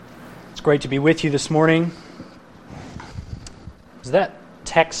It's great to be with you this morning. Is that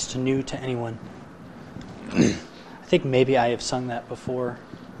text new to anyone? I think maybe I have sung that before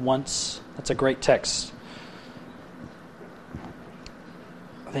once. That's a great text.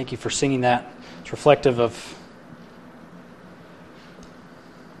 Thank you for singing that. It's reflective of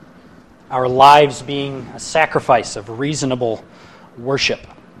our lives being a sacrifice of reasonable worship.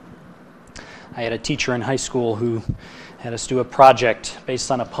 I had a teacher in high school who had us do a project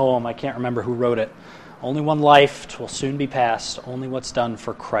based on a poem. I can't remember who wrote it. Only one life 'twill soon be past. Only what's done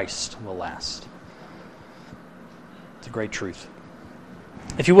for Christ will last. It's a great truth.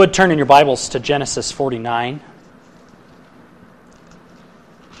 If you would, turn in your Bibles to Genesis 49.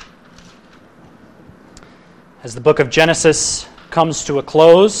 As the book of Genesis comes to a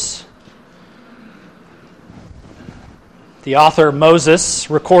close, the author, Moses,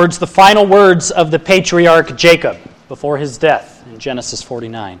 records the final words of the patriarch Jacob before his death in Genesis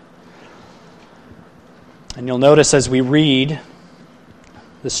 49. And you'll notice as we read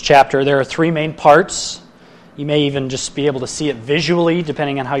this chapter, there are three main parts. You may even just be able to see it visually,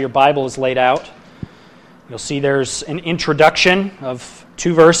 depending on how your Bible is laid out. You'll see there's an introduction of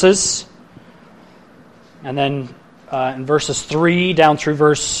 2 verses. And then in verses 3 down through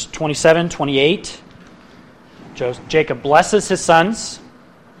verse 27, 28, Jacob blesses his sons.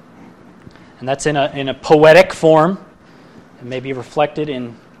 And that's in a poetic form. It may be reflected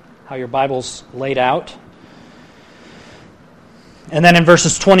in how your Bible's laid out. And then in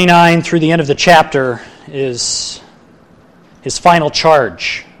verses 29 through the end of the chapter is his final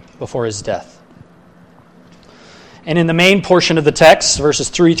charge before his death. And in the main portion of the text, verses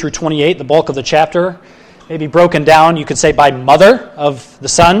 3 through 28, the bulk of the chapter, may be broken down, you could say, by mother of the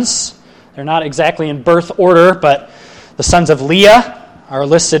sons. They're not exactly in birth order, but the sons of Leah are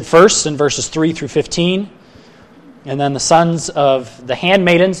listed first in verses 3 through 15. And then the sons of the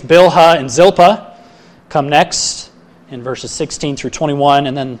handmaidens, Bilhah and Zilpah, come next in verses 16 through 21.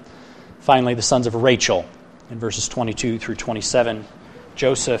 And then finally the sons of Rachel in verses 22 through 27,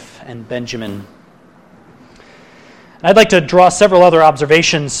 Joseph and Benjamin. And I'd like to draw several other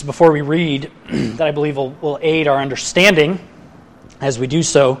observations before we read that I believe will aid our understanding as we do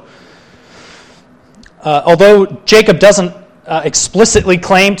so. Although Jacob doesn't explicitly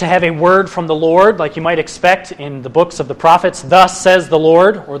claim to have a word from the Lord, like you might expect in the books of the prophets, thus says the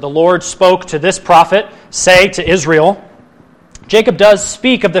Lord, or the Lord spoke to this prophet, say to Israel, Jacob does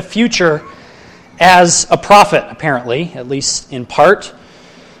speak of the future as a prophet, apparently, at least in part.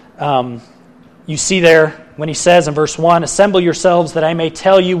 You see there when he says in verse 1, assemble yourselves that I may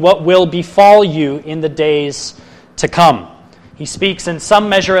tell you what will befall you in the days to come. He speaks in some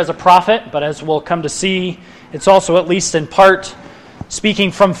measure as a prophet, but as we'll come to see, it's also at least in part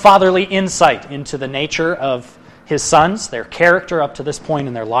speaking from fatherly insight into the nature of his sons, their character up to this point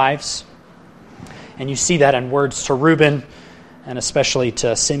in their lives. And you see that in words to Reuben and especially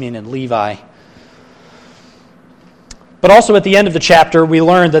to Simeon and Levi. But also at the end of the chapter, we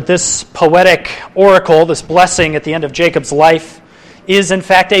learn that this poetic oracle, this blessing at the end of Jacob's life, is in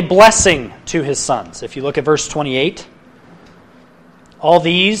fact a blessing to his sons. If you look at verse 28, all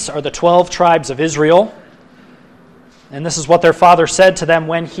these are the 12 tribes of Israel, and this is what their father said to them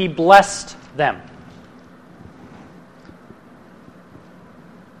when he blessed them.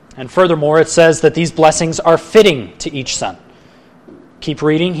 And furthermore, it says that these blessings are fitting to each son. Keep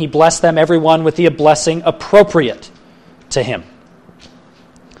reading. He blessed them, everyone, with the blessing appropriate to him.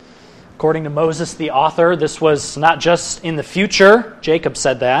 According to Moses, the author, this was not just in the future, Jacob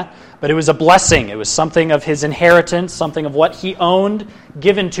said that, but it was a blessing. It was something of his inheritance, something of what he owned,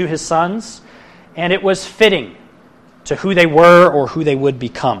 given to his sons, and it was fitting to who they were or who they would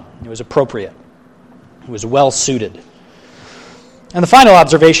become. It was appropriate. It was well suited. And the final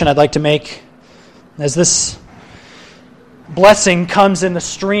observation I'd like to make, as this blessing comes in the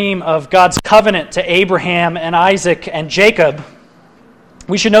stream of God's covenant to Abraham and Isaac and Jacob,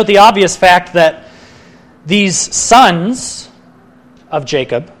 we should note the obvious fact that these sons of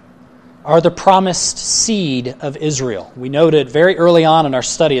Jacob are the promised seed of Israel. We noted very early on in our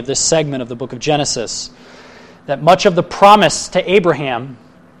study of this segment of the book of Genesis that much of the promise to Abraham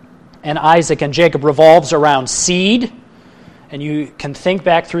and Isaac and Jacob revolves around seed, and you can think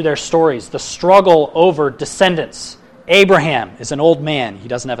back through their stories, the struggle over descendants. Abraham is an old man. He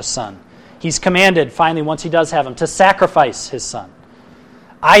doesn't have a son. He's commanded, finally, once he does have him, to sacrifice his son.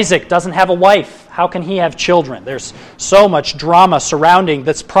 Isaac doesn't have a wife. How can he have children? There's so much drama surrounding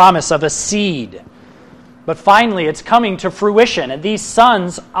this promise of a seed. But finally, it's coming to fruition, and these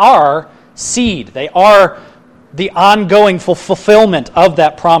sons are seed. They are the ongoing fulfillment of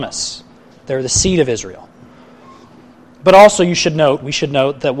that promise. They're the seed of Israel. But also we should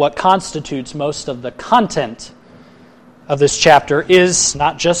note that what constitutes most of the content of this chapter is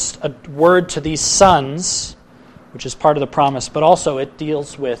not just a word to these sons, which is part of the promise, but also it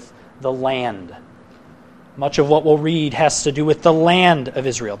deals with the land. Much of what we'll read has to do with the land of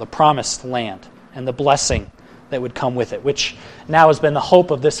Israel, the promised land, and the blessing that would come with it, which now has been the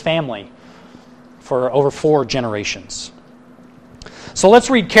hope of this family for over 4 generations. So let's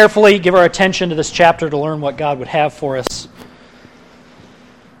read carefully, give our attention to this chapter to learn what God would have for us.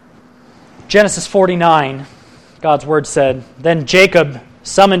 Genesis 49, God's word said, "Then Jacob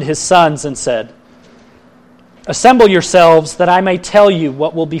summoned his sons and said, 'Assemble yourselves that I may tell you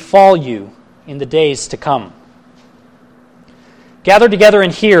what will befall you in the days to come. Gather together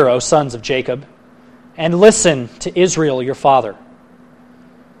and hear, O sons of Jacob, and listen to Israel your father.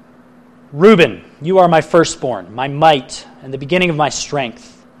 Reuben, you are my firstborn, my might, and the beginning of my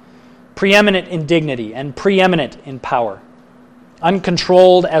strength, preeminent in dignity and preeminent in power.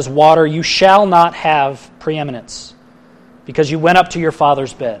 Uncontrolled as water, you shall not have preeminence, because you went up to your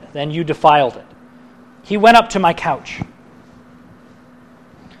father's bed, then you defiled it. He went up to my couch.'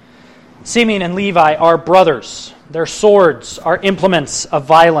 Simeon and Levi are brothers. Their swords are implements of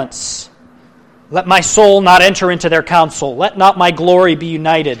violence. Let my soul not enter into their counsel. Let not my glory be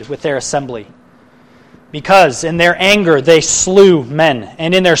united with their assembly. Because in their anger they slew men,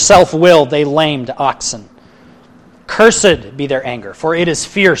 and in their self-will they lamed oxen. Cursed be their anger, for it is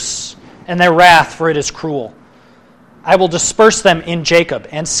fierce, and their wrath, for it is cruel. I will disperse them in Jacob,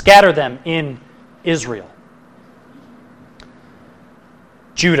 and scatter them in Israel.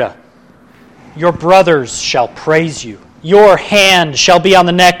 Judah, your brothers shall praise you. Your hand shall be on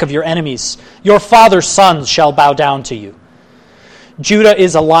the neck of your enemies. Your father's sons shall bow down to you. Judah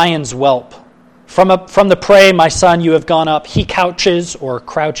is a lion's whelp. From the prey, my son, you have gone up. He couches or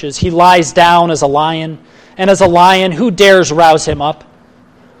crouches. He lies down as a lion. And as a lion, who dares rouse him up?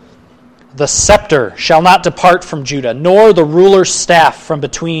 The scepter shall not depart from Judah, nor the ruler's staff from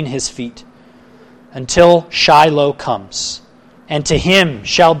between his feet, until Shiloh comes, and to him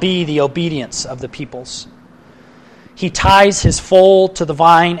shall be the obedience of the peoples. He ties his foal to the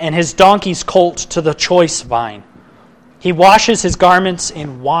vine, and his donkey's colt to the choice vine. He washes his garments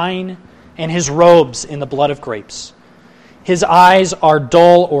in wine, and his robes in the blood of grapes. His eyes are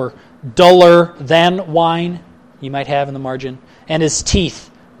dull or duller than wine, you might have in the margin, and his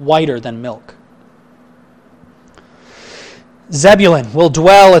teeth whiter than milk. Zebulun will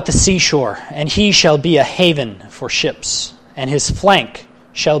dwell at the seashore, and he shall be a haven for ships, and his flank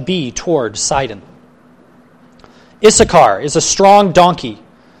shall be toward Sidon. Issachar is a strong donkey,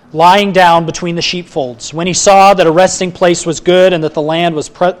 lying down between the sheepfolds. When he saw that a resting place was good and that the land was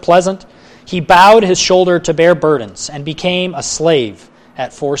pleasant, he bowed his shoulder to bear burdens and became a slave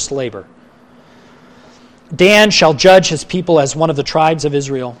at forced labor. Dan shall judge his people as one of the tribes of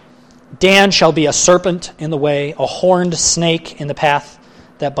Israel. Dan shall be a serpent in the way, a horned snake in the path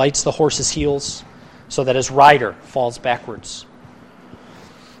that bites the horse's heels, so that his rider falls backwards.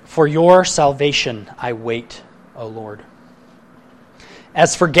 For your salvation I wait, O Lord.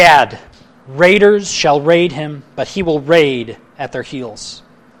 As for Gad, raiders shall raid him, but he will raid at their heels.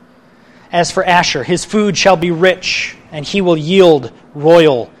 As for Asher, his food shall be rich, and he will yield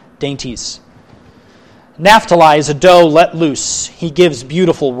royal dainties. Naphtali is a doe let loose. He gives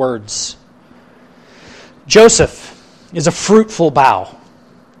beautiful words. Joseph is a fruitful bough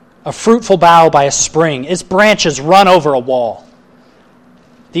by a spring. Its branches run over a wall.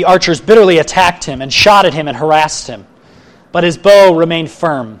 The archers bitterly attacked him and shot at him and harassed him. But his bow remained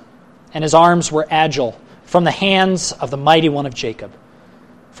firm, and his arms were agile from the hands of the mighty one of Jacob.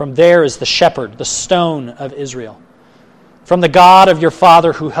 From there is the shepherd, the stone of Israel. From the God of your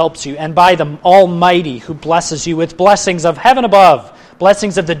father who helps you, and by the Almighty who blesses you with blessings of heaven above,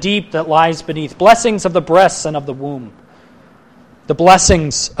 blessings of the deep that lies beneath, blessings of the breasts and of the womb. The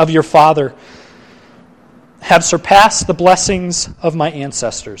blessings of your father have surpassed the blessings of my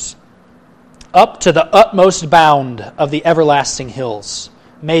ancestors. Up to the utmost bound of the everlasting hills,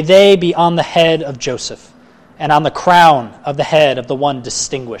 may they be on the head of Joseph, and on the crown of the head of the one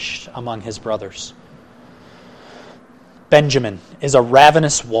distinguished among his brothers. Benjamin is a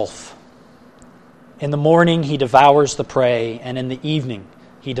ravenous wolf. In the morning he devours the prey, and in the evening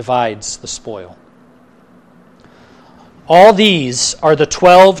he divides the spoil. All these are the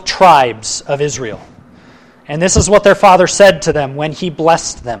 12 tribes of Israel. And this is what their father said to them when he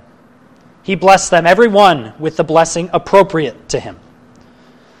blessed them. He blessed them, every one, with the blessing appropriate to him.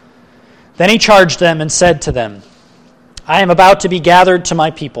 Then he charged them and said to them, I am about to be gathered to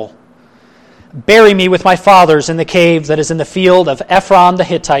my people. Bury me with my fathers in the cave that is in the field of Ephron the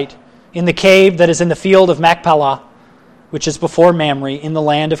Hittite, in the cave that is in the field of Machpelah, which is before Mamre in the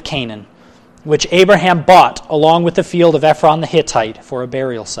land of Canaan, which Abraham bought along with the field of Ephron the Hittite for a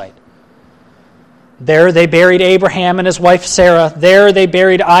burial site. There they buried Abraham and his wife Sarah. There they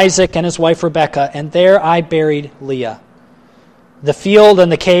buried Isaac and his wife Rebekah. And there I buried Leah. The field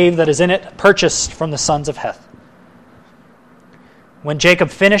and the cave that is in it purchased from the sons of Heth. When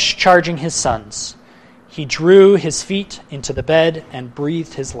Jacob finished charging his sons, he drew his feet into the bed and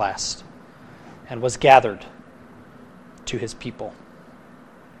breathed his last, and was gathered to his people.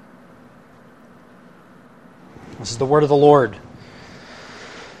 This is the word of the Lord.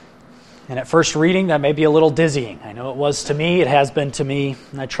 And at first reading, that may be a little dizzying. I know it was to me, it has been to me,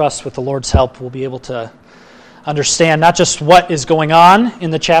 and I trust with the Lord's help we'll be able to understand not just what is going on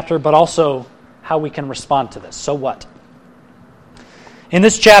in the chapter, but also how we can respond to this. So what? In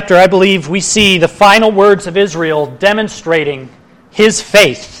this chapter, I believe we see the final words of Israel demonstrating his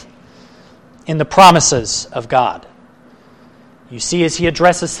faith in the promises of God. You see as he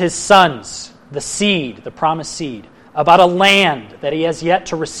addresses his sons, the seed, the promised seed, about a land that he has yet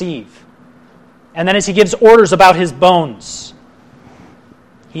to receive. And then as he gives orders about his bones,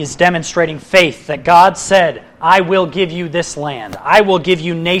 he is demonstrating faith that God said, I will give you this land. I will give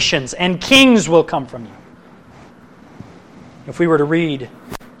you nations, and kings will come from you. If we were to read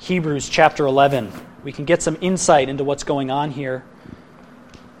Hebrews chapter 11, we can get some insight into what's going on here.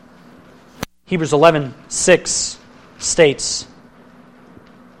 Hebrews 11:6 states,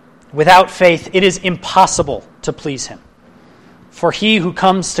 without faith it is impossible to please him. For he who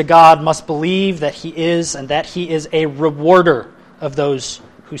comes to God must believe that he is, and that he is a rewarder of those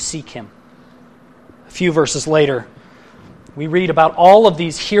who seek him. A few verses later, we read about all of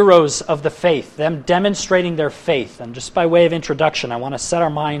these heroes of the faith, them demonstrating their faith. And just by way of introduction, I want to set our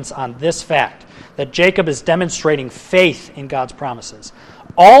minds on this fact, that Jacob is demonstrating faith in God's promises.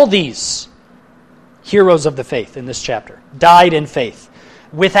 All these heroes of the faith in this chapter died in faith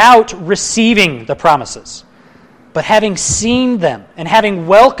without receiving the promises, but having seen them and having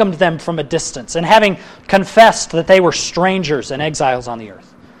welcomed them from a distance and having confessed that they were strangers and exiles on the earth.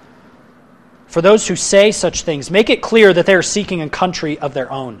 For those who say such things, make it clear that they are seeking a country of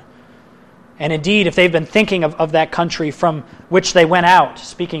their own. And indeed, if they've been thinking of that country from which they went out,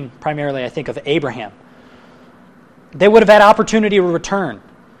 speaking primarily, I think, of Abraham, they would have had opportunity to return.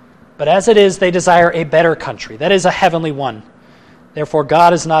 But as it is, they desire a better country, that is, a heavenly one. Therefore,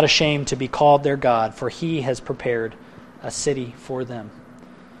 God is not ashamed to be called their God, for he has prepared a city for them.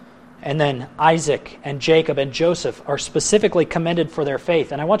 And then Isaac and Jacob and Joseph are specifically commended for their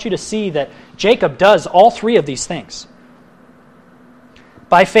faith. And I want you to see that Jacob does all three of these things.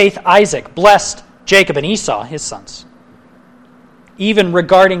 By faith, Isaac blessed Jacob and Esau, his sons, even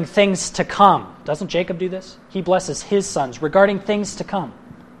regarding things to come. Doesn't Jacob do this? He blesses his sons regarding things to come.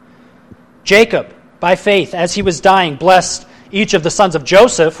 Jacob, by faith, as he was dying, blessed each of the sons of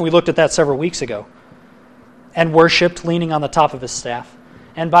Joseph. We looked at that several weeks ago. And worshipped, leaning on the top of his staff.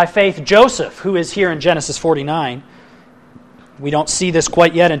 And by faith, Joseph, who is here in Genesis 49, we don't see this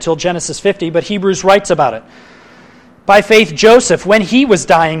quite yet until Genesis 50, but Hebrews writes about it. By faith, Joseph, when he was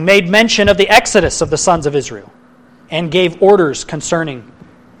dying, made mention of the exodus of the sons of Israel and gave orders concerning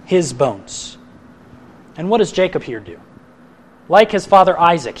his bones. And what does Jacob here do? Like his father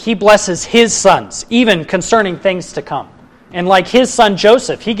Isaac, he blesses his sons, even concerning things to come. And like his son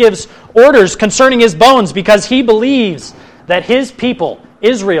Joseph, he gives orders concerning his bones because he believes that his people,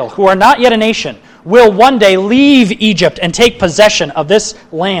 Israel, who are not yet a nation, will one day leave Egypt and take possession of this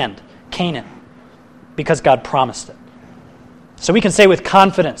land, Canaan, because God promised it. So we can say with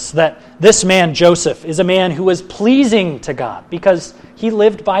confidence that this man, Joseph, is a man who was pleasing to God because he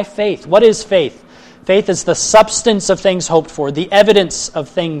lived by faith. What is faith? Faith is the substance of things hoped for, the evidence of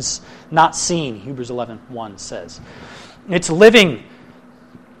things not seen, Hebrews 11:1 says. It's living,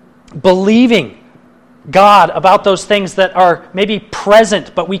 believing God about those things that are maybe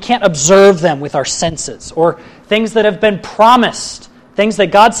present, but we can't observe them with our senses, or things that have been promised, things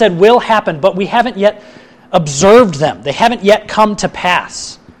that God said will happen, but we haven't yet observed them. They haven't yet come to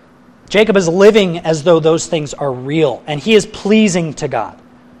pass. Jacob is living as though those things are real, and he is pleasing to God.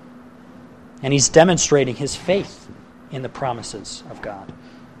 And he's demonstrating his faith in the promises of God.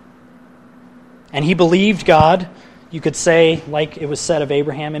 And he believed God, you could say, like it was said of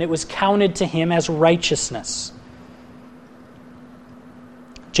Abraham, and it was counted to him as righteousness.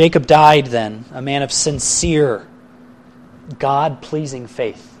 Jacob died then, a man of sincere, God-pleasing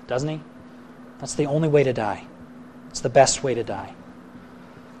faith, doesn't he? That's the only way to die. It's the best way to die.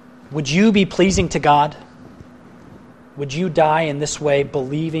 Would you be pleasing to God? Would you die in this way,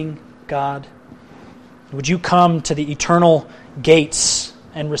 believing God? Would you come to the eternal gates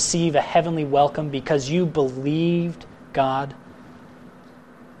and receive a heavenly welcome because you believed God,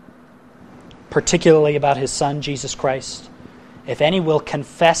 particularly about his Son, Jesus Christ. If any will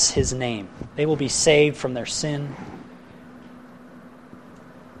confess his name, they will be saved from their sin.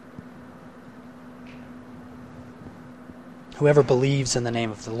 Whoever believes in the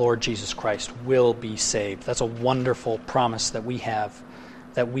name of the Lord Jesus Christ will be saved. That's a wonderful promise that we have,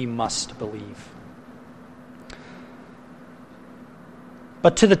 that we must believe.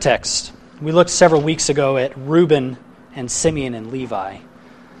 But to the text, we looked several weeks ago at Reuben and Simeon and Levi.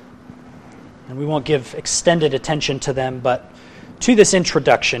 And we won't give extended attention to them, but to this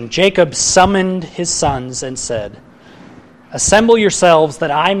introduction, Jacob summoned his sons and said, "Assemble yourselves that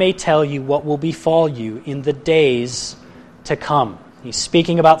I may tell you what will befall you in the days to come." He's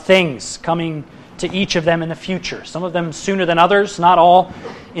speaking about things coming to each of them in the future. Some of them sooner than others, not all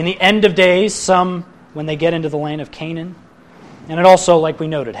in the end of days, some when they get into the land of Canaan. And it also, like we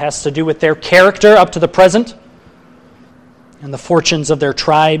noted, has to do with their character up to the present and the fortunes of their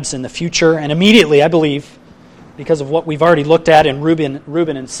tribes in the future. And immediately, I believe, because of what we've already looked at in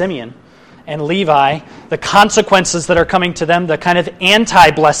Reuben and Simeon and Levi, the consequences that are coming to them, the kind of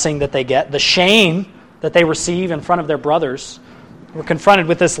anti-blessing that they get, the shame that they receive in front of their brothers, we're confronted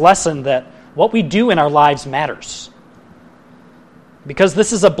with this lesson that what we do in our lives matters. Because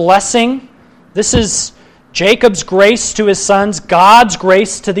this is a blessing. This is Jacob's grace to his sons, God's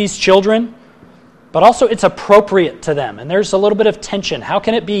grace to these children, but also it's appropriate to them. And there's a little bit of tension. How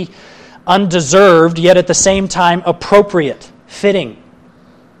can it be undeserved, yet at the same time appropriate, fitting?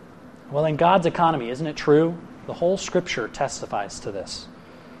 Well, in God's economy, isn't it true? The whole Scripture testifies to this.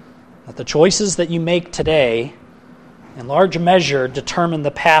 That the choices that you make today, in large measure, determine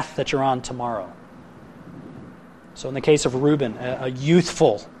the path that you're on tomorrow. So in the case of Reuben, a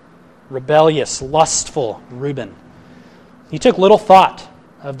youthful, rebellious, lustful Reuben, he took little thought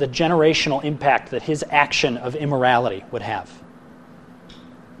of the generational impact that his action of immorality would have.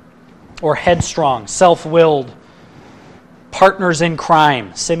 Or headstrong, self-willed partners in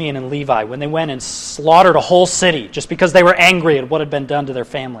crime, Simeon and Levi, when they went and slaughtered a whole city just because they were angry at what had been done to their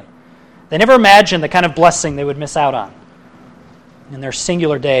family. They never imagined the kind of blessing they would miss out on in their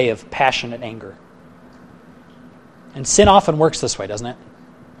singular day of passionate anger. And sin often works this way, doesn't it?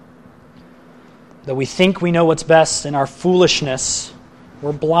 Though we think we know what's best, in our foolishness,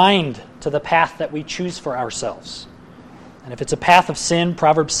 we're blind to the path that we choose for ourselves. And if it's a path of sin,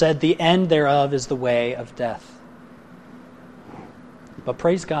 Proverbs said, the end thereof is the way of death. But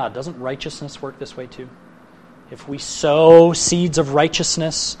praise God, doesn't righteousness work this way too? If we sow seeds of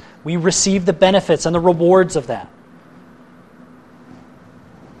righteousness, we receive the benefits and the rewards of that.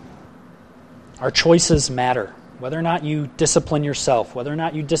 Our choices matter. Whether or not you discipline yourself, whether or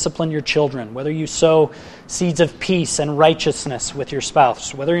not you discipline your children, whether you sow seeds of peace and righteousness with your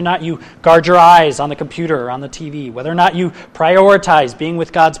spouse, whether or not you guard your eyes on the computer or on the TV, whether or not you prioritize being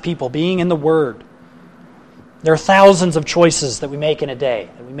with God's people, being in the Word. There are thousands of choices that we make in a day,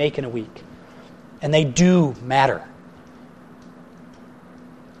 that we make in a week, and they do matter.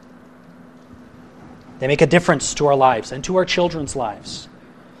 They make a difference to our lives and to our children's lives.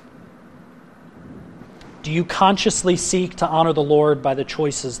 Do you consciously seek to honor the Lord by the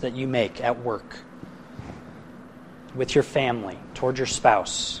choices that you make at work, with your family, toward your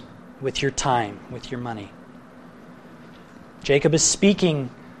spouse, with your time, with your money? Jacob is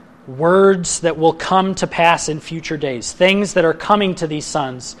speaking words that will come to pass in future days, things that are coming to these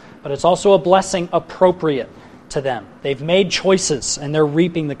sons, but it's also a blessing appropriate to them. They've made choices, and they're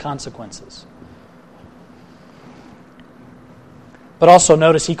reaping the consequences. But also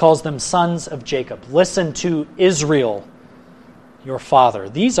notice he calls them sons of Jacob. Listen to Israel, your father.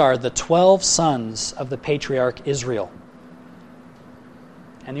 These are the 12 sons of the patriarch Israel.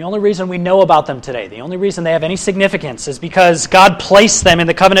 And the only reason we know about them today, the only reason they have any significance, is because God placed them in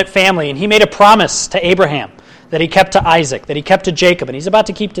the covenant family, and he made a promise to Abraham that he kept to Isaac, that he kept to Jacob, and he's about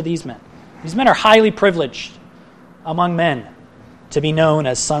to keep to these men. These men are highly privileged among men to be known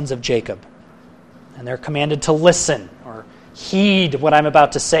as sons of Jacob. And they're commanded to listen or heed what I'm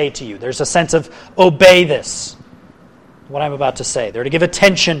about to say to you. There's a sense of obey this, what I'm about to say. They're to give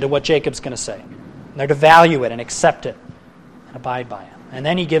attention to what Jacob's going to say. And they're to value it and accept it and abide by it. And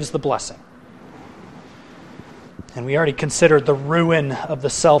then he gives the blessing. And we already considered the ruin of the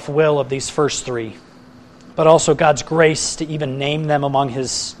self-will of these first three, but also God's grace to even name them among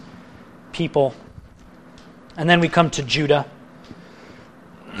his people. And then we come to Judah.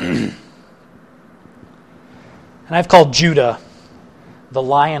 And I've called Judah the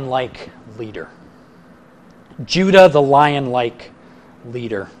lion-like leader. Judah, the lion-like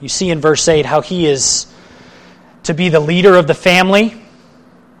leader. You see in verse 8 how he is to be the leader of the family.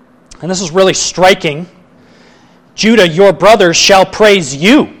 And this is really striking Judah, your brothers shall praise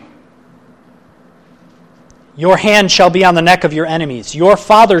you. Your hand shall be on the neck of your enemies. Your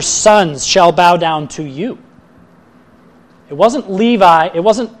father's sons shall bow down to you. It wasn't Levi, it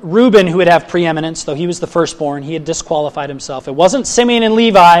wasn't Reuben who would have preeminence, though he was the firstborn. He had disqualified himself. It wasn't Simeon and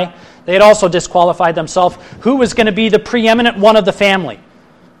Levi. They had also disqualified themselves. Who was going to be the preeminent one of the family?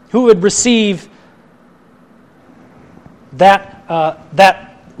 Who would receive that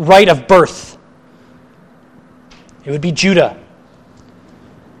right of birth? It would be Judah.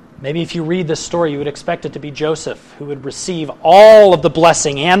 Maybe if you read this story, you would expect it to be Joseph, who would receive all of the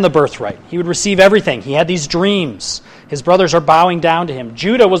blessing and the birthright. He would receive everything. He had these dreams. His brothers are bowing down to him.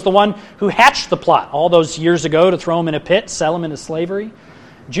 Judah was the one who hatched the plot all those years ago to throw him in a pit, sell him into slavery.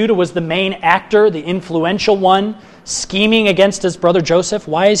 Judah was the main actor, the influential one, scheming against his brother Joseph.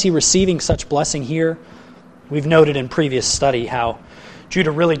 Why is he receiving such blessing here? We've noted in previous study how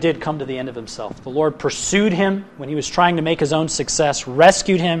Judah really did come to the end of himself. The Lord pursued him when he was trying to make his own success,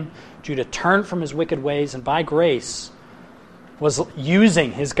 rescued him. Judah turned from his wicked ways and by grace was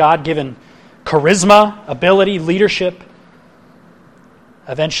using his God-given charisma, ability, leadership,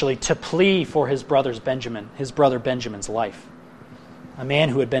 eventually to plea for his brother Benjamin's life. A man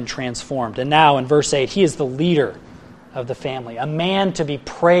who had been transformed. And now in verse 8, he is the leader of the family, a man to be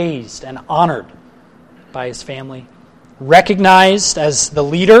praised and honored by his family, recognized as the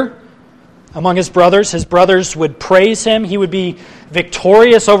leader among his brothers. His brothers would praise him. He would be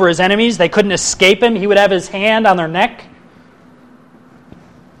victorious over his enemies. They couldn't escape him. He would have his hand on their neck.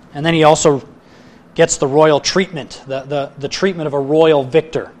 And then he also gets the royal treatment, the treatment of a royal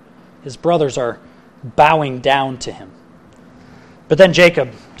victor. His brothers are bowing down to him. But then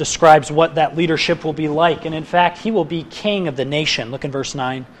Jacob describes what that leadership will be like. And in fact, he will be king of the nation. Look in verse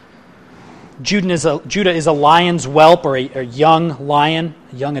 9. Judah is a lion's whelp, or a young lion,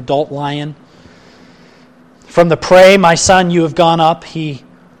 a young adult lion. From the prey, my son, you have gone up. He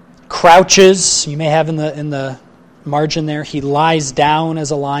crouches. You may have in the margin there. He lies down as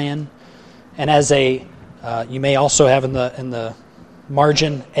a lion, and as you may also have in the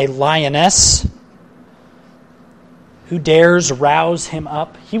margin a lioness. Who dares rouse him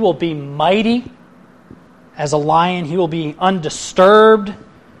up? He will be mighty as a lion. He will be undisturbed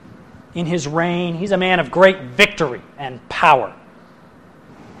in his reign. He's a man of great victory and power.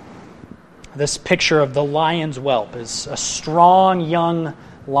 This picture of the lion's whelp is a strong young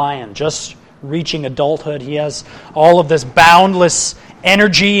lion just reaching adulthood. He has all of this boundless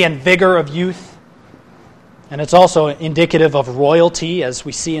energy and vigor of youth. And it's also indicative of royalty, as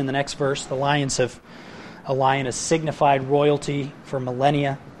we see in the next verse. A lion has signified royalty for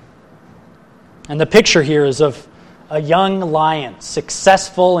millennia. And the picture here is of a young lion,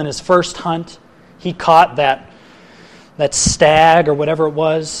 successful in his first hunt. He caught that stag or whatever it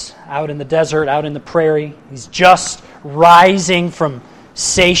was out in the desert, out in the prairie. He's just rising from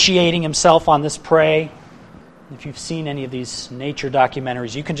satiating himself on this prey. If you've seen any of these nature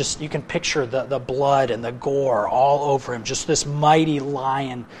documentaries, you can picture the blood and the gore all over him. Just this mighty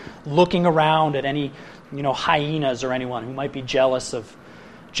lion looking around at any hyenas or anyone who might be jealous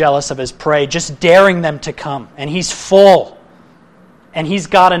of his prey, just daring them to come. And he's full. And he's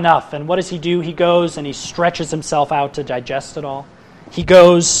got enough. And what does he do? He goes and he stretches himself out to digest it all. He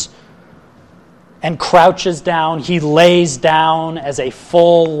goes and crouches down. He lays down as a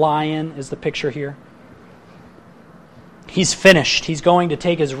full lion, is the picture here. He's finished. He's going to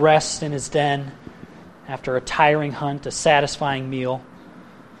take his rest in his den after a tiring hunt, a satisfying meal.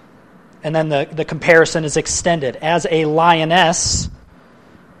 And then the comparison is extended. As a lioness,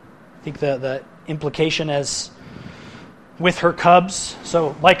 I think the implication is with her cubs.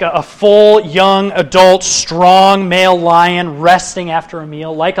 So like a full, young, adult, strong male lion resting after a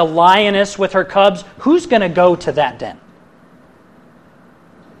meal. Like a lioness with her cubs. Who's going to go to that den?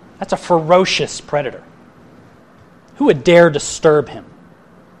 That's a ferocious predator. Who would dare disturb him?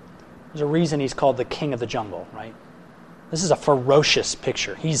 There's a reason he's called the king of the jungle, right? This is a ferocious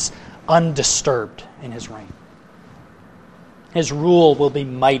picture. He's undisturbed in his reign. His rule will be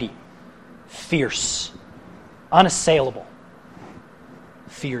mighty, fierce, unassailable,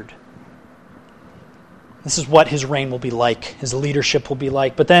 feared. This is what his reign will be like, his leadership will be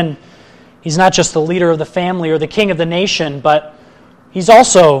like. But then he's not just the leader of the family or the king of the nation, but he's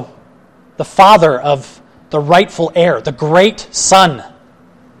also the father of the rightful heir, the great son.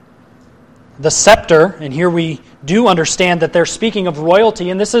 The scepter, and here we do understand that they're speaking of royalty,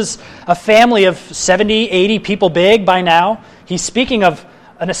 and this is a family of 70, 80 people big by now. He's speaking of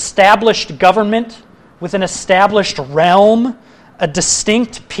an established government with an established realm, a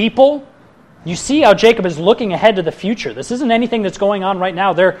distinct people You see how Jacob is looking ahead to the future. This isn't anything that's going on right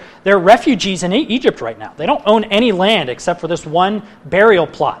now. They're refugees in Egypt right now. They don't own any land except for this one burial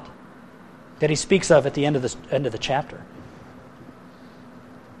plot that he speaks of at the end of the chapter.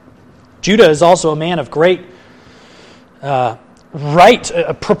 Judah is also a man of great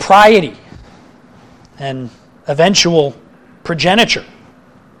propriety and eventual progeniture.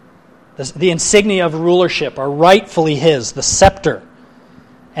 The insignia of rulership are rightfully his, the scepter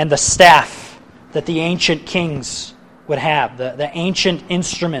and the staff that the ancient kings would have, the ancient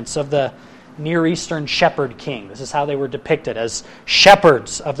instruments of the Near Eastern shepherd king. This is how they were depicted, as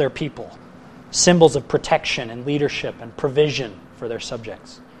shepherds of their people, symbols of protection and leadership and provision for their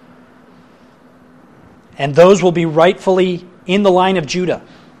subjects. And those will be rightfully in the line of Judah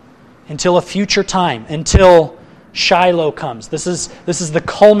until a future time, until Shiloh comes. This is the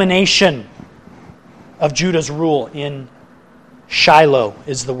culmination of Judah's rule. In Shiloh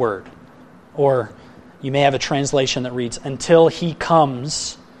is the word. Or you may have a translation that reads, until he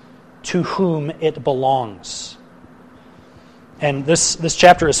comes to whom it belongs. And this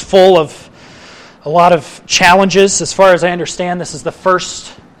chapter is full of a lot of challenges. As far as I understand, this is the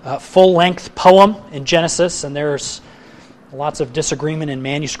first full-length poem in Genesis, and there's lots of disagreement in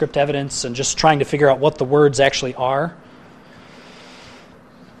manuscript evidence and just trying to figure out what the words actually are.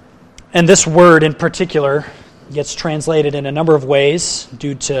 And this word in particular gets translated in a number of ways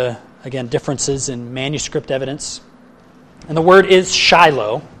due to, again, differences in manuscript evidence. And the word is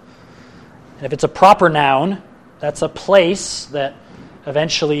Shiloh. And if it's a proper noun, that's a place that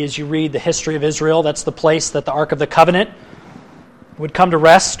eventually, as you read the history of Israel, that's the place that the Ark of the Covenant would come to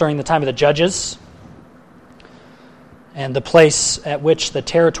rest during the time of the Judges, and the place at which the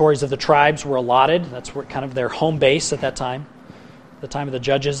territories of the tribes were allotted. That's where kind of their home base at that time, the time of the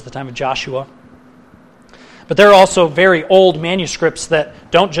Judges, the time of Joshua. But there are also very old manuscripts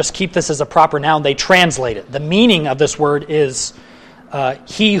that don't just keep this as a proper noun, they translate it. The meaning of this word is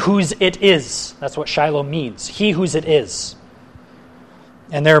he whose it is. That's what Shiloh means, he whose it is.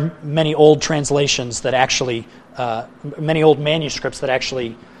 And there are many old translations that actually, many old manuscripts that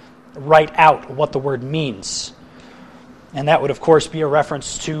actually write out what the word means. And that would, of course, be a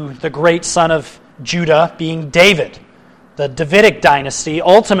reference to the great son of Judah being David, the Davidic dynasty,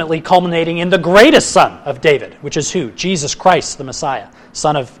 ultimately culminating in the greatest son of David, which is who? Jesus Christ, the Messiah,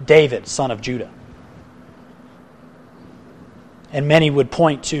 son of David, son of Judah. And many would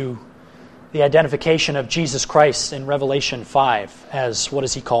point to the identification of Jesus Christ in Revelation 5 as, what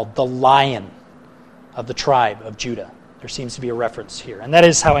is he called? The Lion of the tribe of Judah. There seems to be a reference here. And that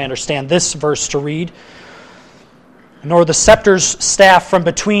is how I understand this verse to read. Nor the scepter's staff from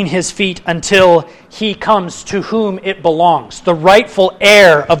between his feet until he comes to whom it belongs, the rightful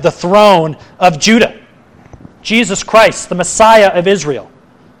heir of the throne of Judah, Jesus Christ, the Messiah of Israel,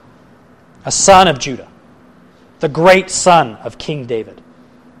 a son of Judah, the great son of King David.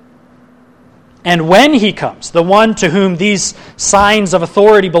 And when he comes, the one to whom these signs of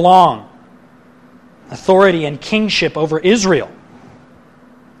authority belong, authority and kingship over Israel,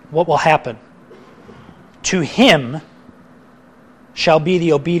 what will happen? To him shall be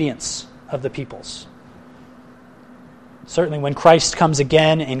the obedience of the peoples. Certainly when Christ comes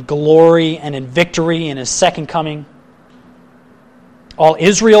again in glory and in victory in his second coming, all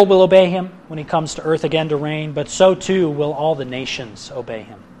Israel will obey him when he comes to earth again to reign, but so too will all the nations obey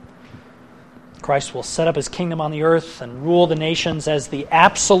him. Christ will set up his kingdom on the earth and rule the nations as the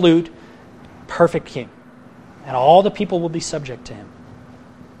absolute perfect king. And all the people will be subject to him.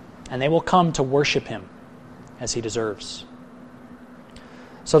 And they will come to worship him as he deserves.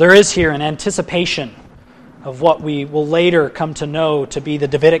 So there is here an anticipation of what we will later come to know to be the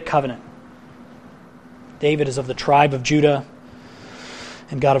Davidic covenant. David is of the tribe of Judah,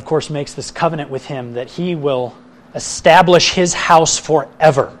 and God, of course, makes this covenant with him that he will establish his house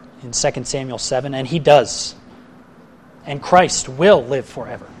forever in 2 Samuel 7, and he does. And Christ will live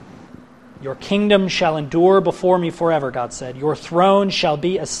forever. Your kingdom shall endure before me forever, God said. Your throne shall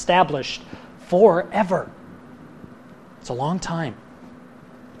be established forever. It's a long time.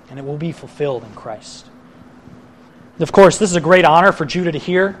 And it will be fulfilled in Christ. And of course, this is a great honor for Judah to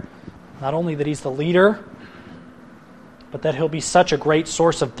hear. Not only that he's the leader, but that he'll be such a great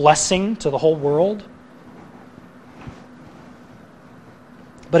source of blessing to the whole world.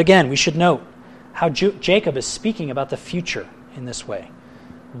 But again, we should note how Jacob is speaking about the future in this way.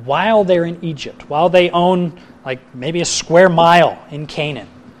 While they're in Egypt, while they own like maybe a square mile in Canaan,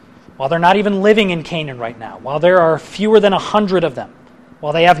 while they're not even living in Canaan right now, while there are fewer than 100 of them,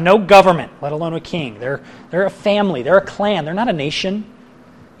 while they have no government, let alone a king, they're a family, they're a clan, they're not a nation.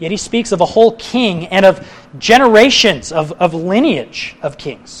 Yet he speaks of a whole king and of generations of lineage of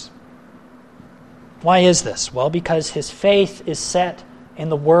kings. Why is this? Well, because his faith is set in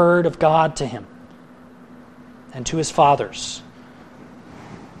the word of God to him and to his fathers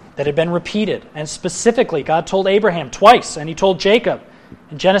that had been repeated. And specifically, God told Abraham twice, and he told Jacob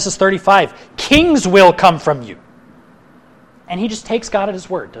in Genesis 35, kings will come from you. And he just takes God at his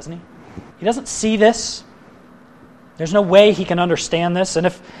word, doesn't he? He doesn't see this. There's no way he can understand this. And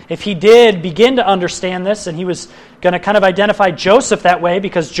if he did begin to understand this, and he was going to kind of identify Joseph that way,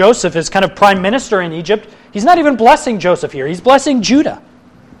 because Joseph is kind of prime minister in Egypt, he's not even blessing Joseph here. He's blessing Judah.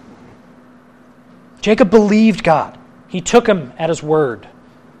 Jacob believed God. He took him at his word,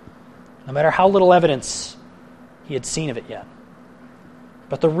 no matter how little evidence he had seen of it yet.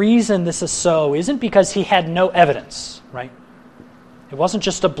 But the reason this is so isn't because he had no evidence, right? It wasn't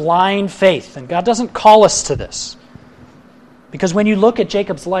just a blind faith, and God doesn't call us to this. Because when you look at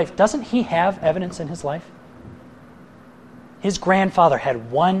Jacob's life, doesn't he have evidence in his life? His grandfather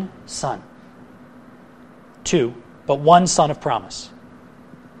had one son. Two, but one son of promise.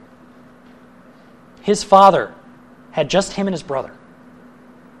 His father had just him and his brother.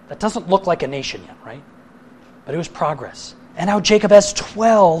 That doesn't look like a nation yet, right? But it was progress. And now Jacob has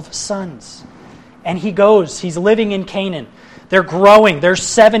 12 sons. And he's living in Canaan. They're growing. There's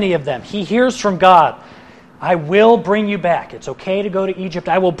 70 of them. He hears from God, I will bring you back. It's okay to go to Egypt.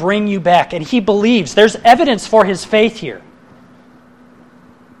 I will bring you back. And he believes. There's evidence for his faith here.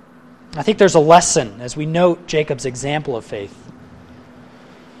 I think there's a lesson as we note Jacob's example of faith.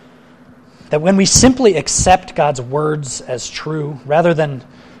 That when we simply accept God's words as true, rather than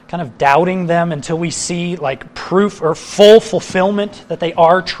kind of doubting them until we see like proof or full fulfillment that they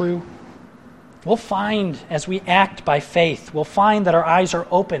are true, we'll find, as we act by faith, we'll find that our eyes are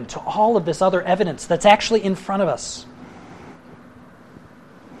open to all of this other evidence that's actually in front of us.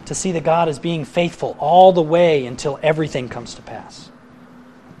 To see that God is being faithful all the way until everything comes to pass.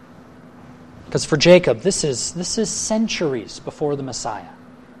 Because for Jacob, this is centuries before the Messiah.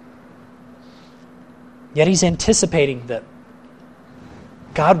 Yet he's anticipating that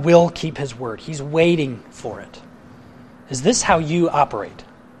God will keep his word. He's waiting for it. Is this how you operate?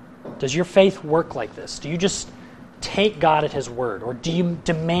 Does your faith work like this? Do you just take God at his word? Or do you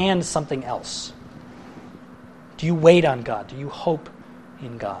demand something else? Do you wait on God? Do you hope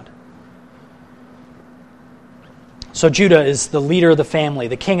in God? So Judah is the leader of the family,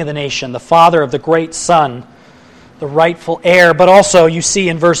 the king of the nation, the father of the great son, the rightful heir. But also, you see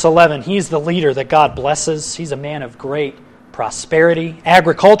in verse 11, he's the leader that God blesses. He's a man of great prosperity,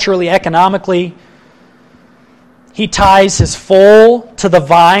 agriculturally, economically. He ties his foal to the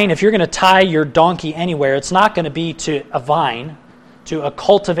vine. If you're going to tie your donkey anywhere, it's not going to be to a vine, to a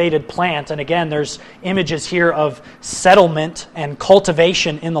cultivated plant. And again, there's images here of settlement and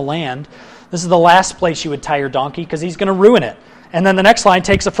cultivation in the land. This is the last place you would tie your donkey because he's going to ruin it. And then the next line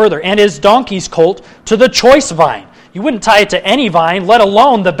takes it further. And his donkey's colt to the choice vine. You wouldn't tie it to any vine, let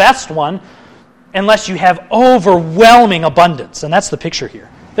alone the best one, unless you have overwhelming abundance. And that's the picture here.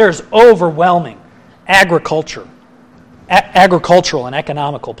 There's overwhelming agricultural and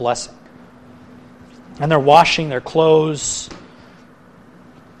economical blessing. And they're washing their clothes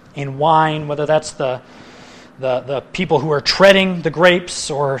in wine, whether that's the people who are treading the grapes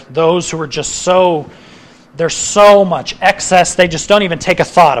or those who are just there's so much excess, they just don't even take a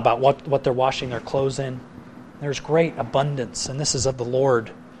thought about what they're washing their clothes in. There's great abundance, and this is of the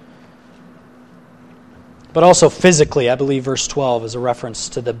Lord. But also physically, I believe verse 12 is a reference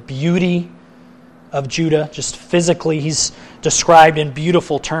to the beauty of Judah. Just physically, he's described in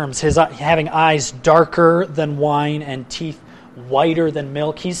beautiful terms. His having eyes darker than wine and teeth whiter than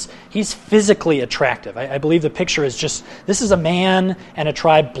milk. He's physically attractive. I believe the picture is just, this is a man and a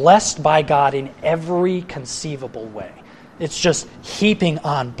tribe blessed by God in every conceivable way. It's just heaping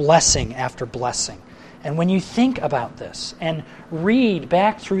on blessing after blessing. And when you think about this and read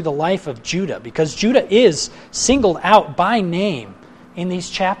back through the life of Judah, because Judah is singled out by name in these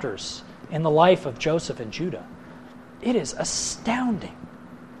chapters in the life of Joseph and Judah, it is astounding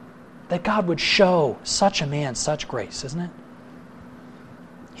that God would show such a man such grace, isn't it?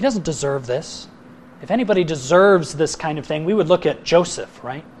 He doesn't deserve this. If anybody deserves this kind of thing, we would look at Joseph,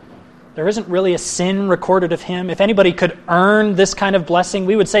 right? There isn't really a sin recorded of him. If anybody could earn this kind of blessing,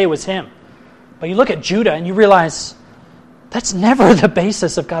 we would say it was him. But you look at Judah and you realize that's never the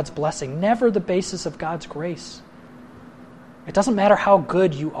basis of God's blessing, never the basis of God's grace. It doesn't matter how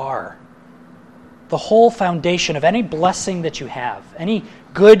good you are. The whole foundation of any blessing that you have, any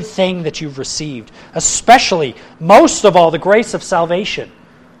good thing that you've received, especially, most of all, the grace of salvation,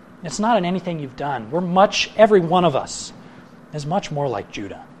 it's not in anything you've done. Every one of us is much more like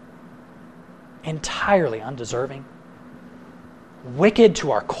Judah. Entirely undeserving. wicked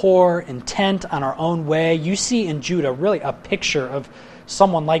to our core, intent on our own way. You see in Judah really a picture of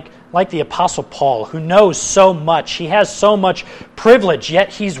someone like the Apostle Paul, who knows so much. He has so much privilege,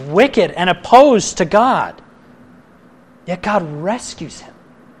 yet he's wicked and opposed to God. Yet God rescues him.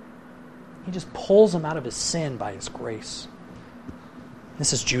 He just pulls him out of his sin by his grace.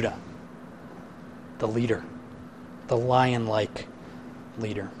 This is Judah, the leader, the lion-like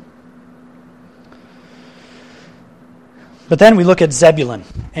leader. But then we look at Zebulun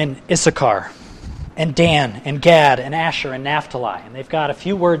and Issachar and Dan and Gad and Asher and Naphtali, and they've got a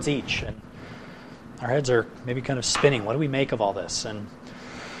few words each, and our heads are maybe kind of spinning. What do we make of all this? And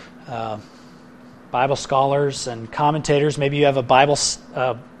Bible scholars and commentators, maybe you have a Bible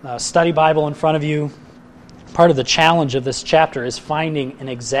study Bible in front of you. Part of the challenge of this chapter is finding an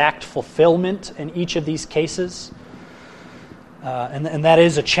exact fulfillment in each of these cases. And that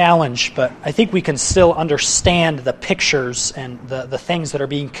is a challenge, but I think we can still understand the pictures and the things that are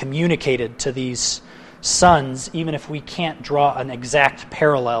being communicated to these sons, even if we can't draw an exact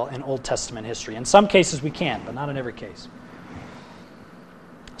parallel in Old Testament history. In some cases we can, but not in every case.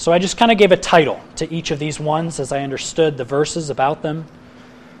 So I just kind of gave a title to each of these ones as I understood the verses about them.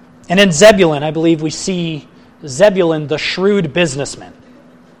 And in Zebulun, I believe we see Zebulun, the shrewd businessman.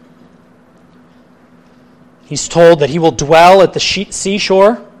 He's told that he will dwell at the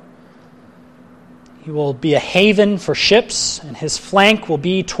seashore. He will be a haven for ships, and his flank will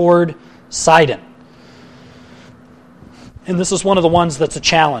be toward Sidon. And this is one of the ones that's a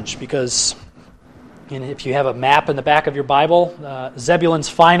challenge because if you have a map in the back of your Bible, Zebulun's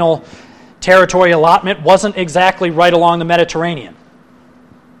final territory allotment wasn't exactly right along the Mediterranean.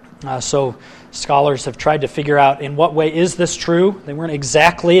 So scholars have tried to figure out in what way is this true. They weren't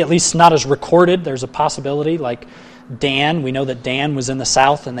exactly, at least not as recorded. There's a possibility like Dan. We know that Dan was in the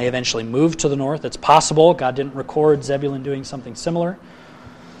south and they eventually moved to the north. It's possible. God didn't record Zebulun doing something similar.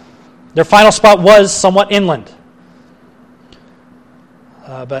 Their final spot was somewhat inland.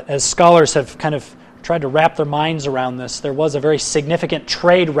 But as scholars have kind of tried to wrap their minds around this, there was a very significant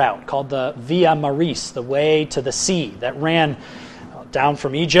trade route called the Via Maris, the way to the sea, that ran down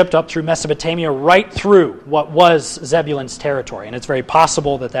from Egypt up through Mesopotamia, right through what was Zebulun's territory. And it's very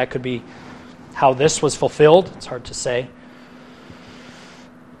possible that that could be how this was fulfilled. It's hard to say.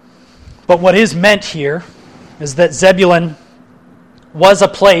 But what is meant here is that Zebulun was a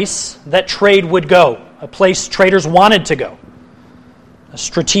place that trade would go, a place traders wanted to go, a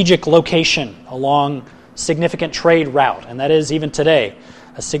strategic location along significant trade route. And that is, even today,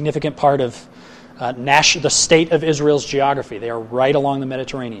 a significant part of the state of Israel's geography. They are right along the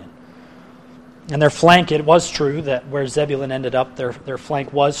Mediterranean. And their flank, it was true that where Zebulun ended up, their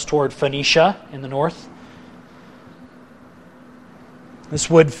flank was toward Phoenicia in the north. This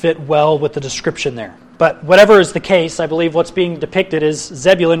would fit well with the description there. But whatever is the case, I believe what's being depicted is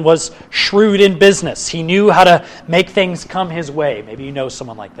Zebulun was shrewd in business. He knew how to make things come his way. Maybe you know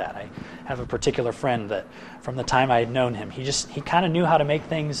someone like that. I have a particular friend that from the time I had known him, he kind of knew how to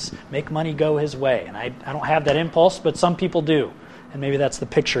make money go his way. And I don't have that impulse, but some people do. And maybe that's the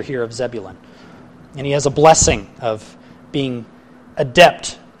picture here of Zebulun. And he has a blessing of being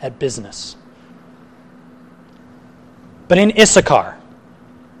adept at business. But in Issachar,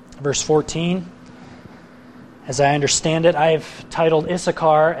 verse 14, as I understand it, I've titled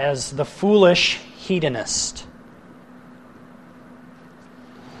Issachar as the foolish hedonist.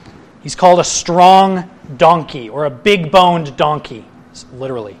 He's called a strong donkey or a big-boned donkey,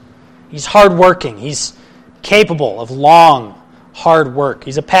 literally. He's hardworking. He's capable of long, hard work.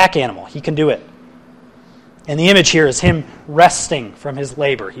 He's a pack animal. He can do it. And the image here is him resting from his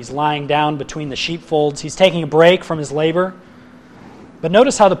labor. He's lying down between the sheepfolds. He's taking a break from his labor. But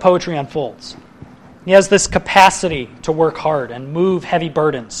notice how the poetry unfolds. He has this capacity to work hard and move heavy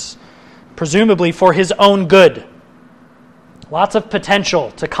burdens, presumably for his own good. Lots of potential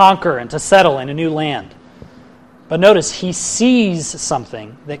to conquer and to settle in a new land. But notice, he sees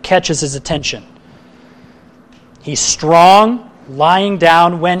something that catches his attention. He's strong, lying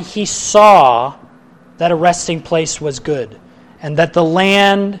down when he saw that a resting place was good and that the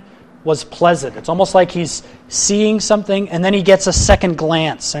land was pleasant. It's almost like he's seeing something and then he gets a second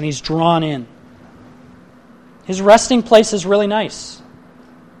glance and he's drawn in. His resting place is really nice.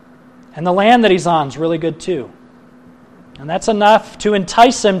 And the land that he's on is really good too. And that's enough to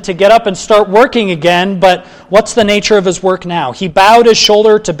entice him to get up and start working again, but what's the nature of his work now? He bowed his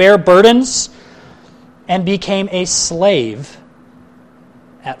shoulder to bear burdens and became a slave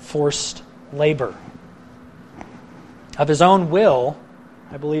at forced labor. Of his own will,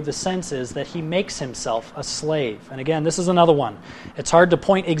 I believe the sense is that he makes himself a slave. And again, this is another one. It's hard to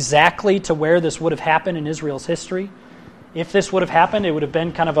point exactly to where this would have happened in Israel's history. If this would have happened, it would have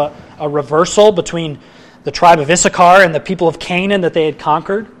been kind of a reversal between the tribe of Issachar and the people of Canaan that they had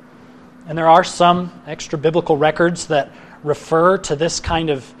conquered. And there are some extra-biblical records that refer to this kind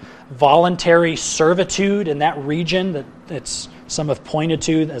of voluntary servitude in that region that some have pointed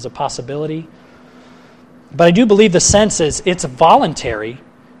to as a possibility. But I do believe the sense is it's voluntary,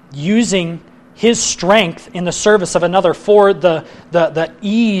 using his strength in the service of another for the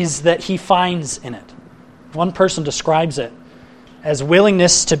ease that he finds in it. One person describes it as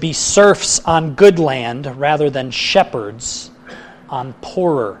willingness to be serfs on good land rather than shepherds on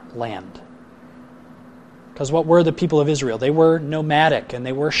poorer land. Because what were the people of Israel? They were nomadic and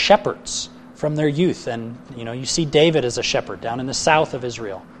they were shepherds from their youth. And you see David as a shepherd down in the south of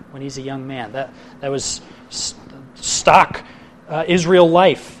Israel when he's a young man. That was stock Israel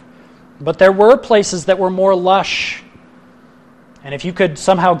life. But there were places that were more lush. And if you could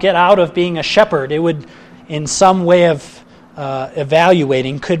somehow get out of being a shepherd, it would, in some way of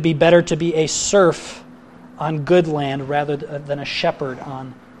evaluating, could be better to be a serf on good land rather than a shepherd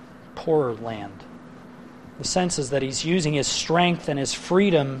on poorer land. The sense is that he's using his strength and his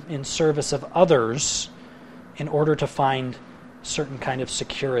freedom in service of others in order to find certain kind of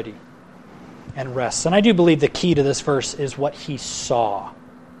security and rest. And I do believe the key to this verse is what he saw.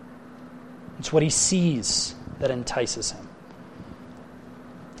 It's what he sees that entices him.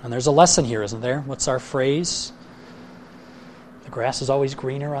 And there's a lesson here, isn't there? What's our phrase? The grass is always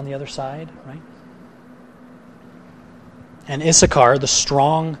greener on the other side, right? And Issachar, the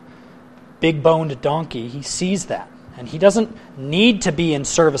strong, big-boned donkey, he sees that. And he doesn't need to be in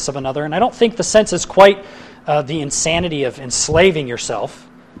service of another. And I don't think the sense is quite the insanity of enslaving yourself.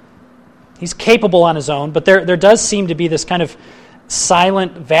 He's capable on his own, but there does seem to be this kind of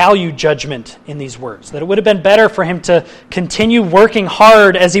silent value judgment in these words, that it would have been better for him to continue working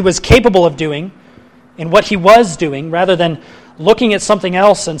hard as he was capable of doing in what he was doing, rather than looking at something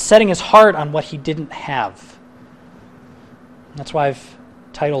else and setting his heart on what he didn't have. That's why I've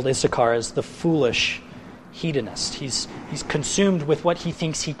titled Issachar as the foolish hedonist. He's consumed with what he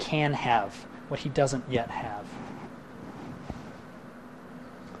thinks he can have, what he doesn't yet have.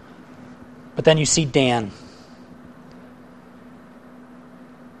 But then you see Dan.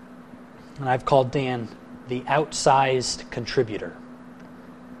 And I've called Dan the outsized contributor.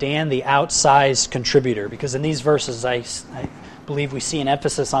 Dan, the outsized contributor, because in these verses I believe we see an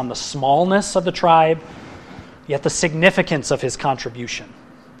emphasis on the smallness of the tribe, yet the significance of his contribution.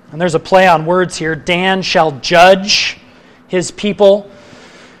 And there's a play on words here. Dan shall judge his people.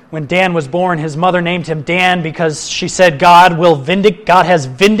 When Dan was born, his mother named him Dan because she said, God has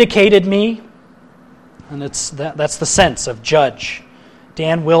vindicated me. And that's the sense of judge.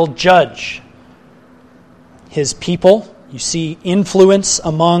 Dan will judge his people. You see influence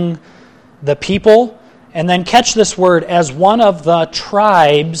among the people. And then catch this word, as one of the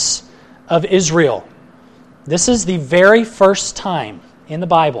tribes of Israel. This is the very first time in the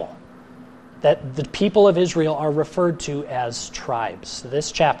Bible that the people of Israel are referred to as tribes.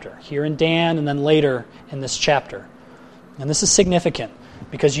 This chapter, here in Dan and then later in this chapter. And this is significant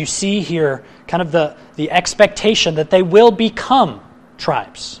because you see here kind of the expectation that they will become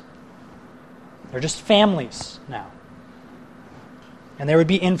tribes. They're just families now. And there would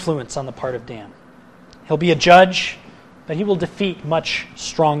be influence on the part of Dan. He'll be a judge, but he will defeat much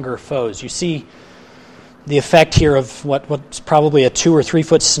stronger foes. You see the effect here of what's probably a 2 or 3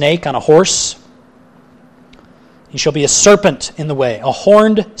 foot snake on a horse. He shall be a serpent in the way, a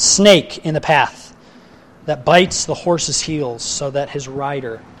horned snake in the path that bites the horse's heels so that his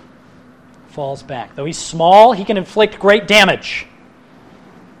rider falls back. Though he's small, he can inflict great damage,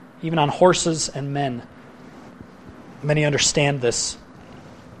 even on horses and men. Many understand this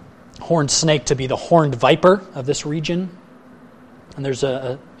horned snake to be the horned viper of this region. And there's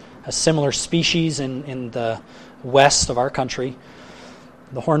a similar species in the west of our country.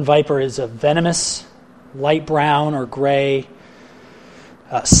 The horned viper is a venomous, light brown or gray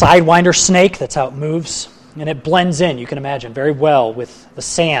sidewinder snake. That's how it moves. And it blends in, you can imagine, very well with the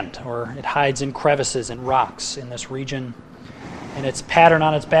sand, or it hides in crevices and rocks in this region. And its pattern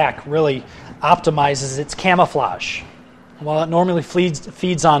on its back really optimizes its camouflage. While it normally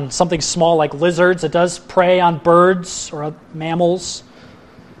feeds on something small like lizards, it does prey on birds or mammals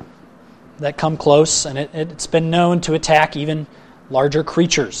that come close, and it's been known to attack even larger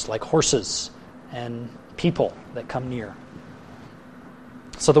creatures like horses and people that come near.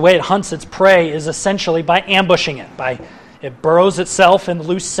 So the way it hunts its prey is essentially by ambushing it. It burrows itself in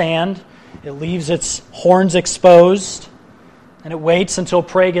loose sand, it leaves its horns exposed, and it waits until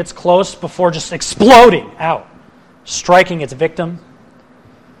prey gets close before just exploding out, striking its victim.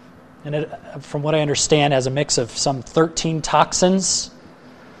 And it, from what I understand, has a mix of some 13 toxins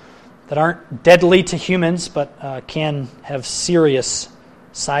that aren't deadly to humans, but can have serious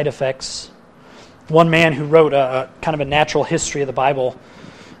side effects. One man who wrote a kind of a natural history of the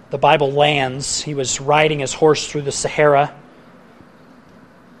Bible lands, he was riding his horse through the Sahara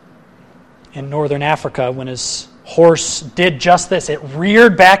in northern Africa when his horse did just this. It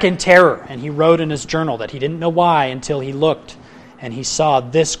reared back in terror, and he wrote in his journal that he didn't know why until he looked and he saw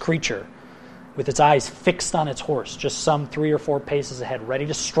this creature with its eyes fixed on its horse, just some 3 or 4 paces ahead, ready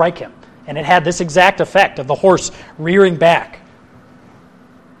to strike him. And it had this exact effect of the horse rearing back.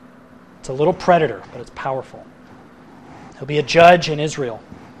 It's a little predator, but it's powerful. He'll be a judge in Israel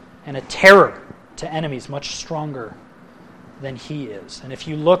and a terror to enemies much stronger than he is. And if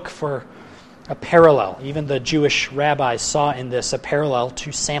you look for a parallel, even the Jewish rabbis saw in this a parallel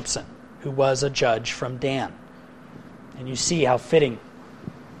to Samson, who was a judge from Dan. And you see how fitting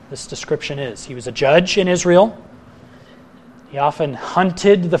this description is. He was a judge in Israel. He often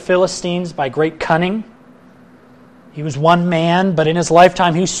hunted the Philistines by great cunning. He was one man, but in his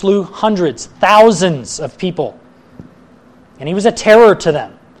lifetime he slew hundreds, thousands of people. And he was a terror to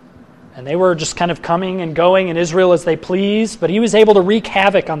them. And they were just kind of coming and going in Israel as they pleased, but he was able to wreak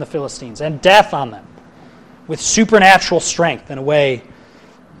havoc on the Philistines and death on them with supernatural strength in a way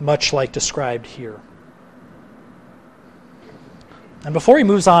much like described here. And before he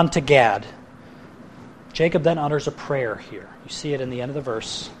moves on to Gad, Jacob then utters a prayer here. You see it in the end of the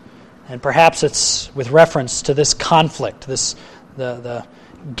verse. And perhaps it's with reference to this conflict, the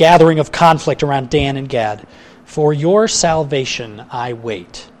gathering of conflict around Dan and Gad. For your salvation I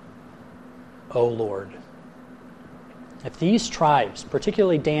wait, O Lord. If these tribes,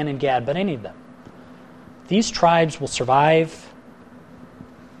 particularly Dan and Gad, but any of them, these tribes will survive,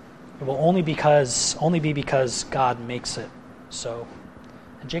 it will only be because God makes it so.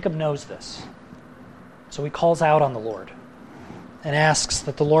 And Jacob knows this. So he calls out on the Lord and asks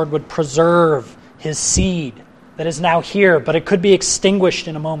that the Lord would preserve his seed that is now here, but it could be extinguished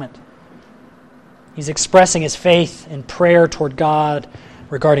in a moment. He's expressing his faith in prayer toward God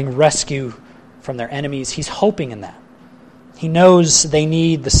regarding rescue from their enemies. He's hoping in that. He knows they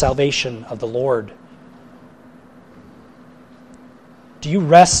need the salvation of the Lord. Do you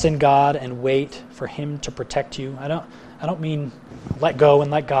rest in God and wait for him to protect you? I don't mean let go and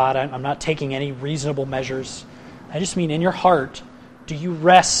let God. I'm not taking any reasonable measures. I just mean in your heart, do you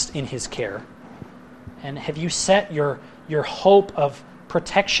rest in his care? And have you set your hope of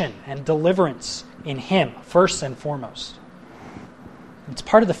protection and deliverance in him first and foremost? It's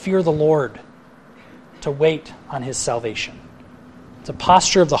part of the fear of the Lord to wait on his salvation. It's a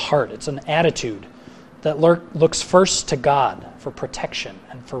posture of the heart. It's an attitude that looks first to God for protection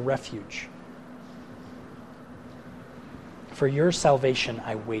and for refuge. For your salvation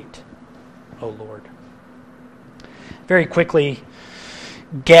I wait, O Lord. Very quickly,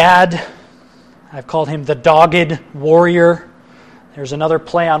 Gad, I've called him the dogged warrior. There's another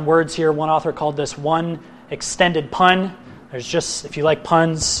play on words here. One author called this one extended pun. There's just, if you like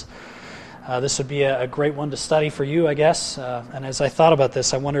puns, this would be a great one to study for you, I guess. And as I thought about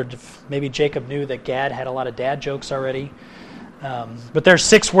this, I wondered if maybe Jacob knew that Gad had a lot of dad jokes already. But there's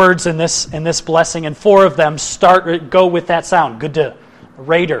 6 words in this blessing, and 4 of them go with that sound. Good to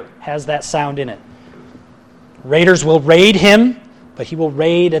raider has that sound in it. Raiders will raid him, but he will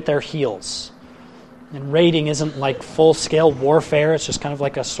raid at their heels. And raiding isn't like full-scale warfare. It's just kind of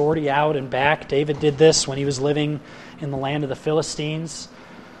like a sortie out and back. David did this when he was living in the land of the Philistines.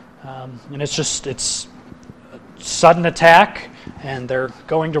 And it's sudden attack, and they're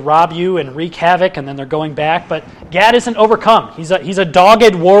going to rob you and wreak havoc, and then they're going back. But Gad isn't overcome. He's a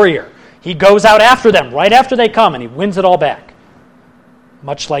dogged warrior. He goes out after them right after they come, and he wins it all back.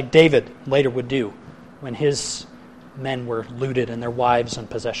 Much like David later would do when his men were looted and their wives and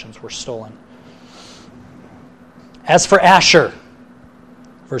possessions were stolen. As for Asher,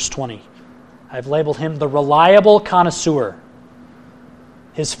 verse 20, I've labeled him the reliable connoisseur.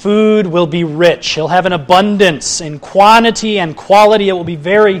 His food will be rich. He'll have an abundance in quantity and quality. It will be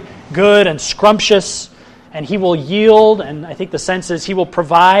very good and scrumptious, and he will yield, and I think the sense is he will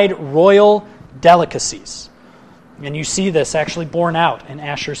provide royal delicacies. And you see this actually borne out in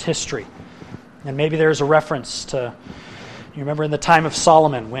Asher's history. And maybe there's a reference to, you remember in the time of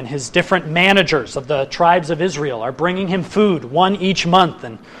Solomon, when his different managers of the tribes of Israel are bringing him food, one each month,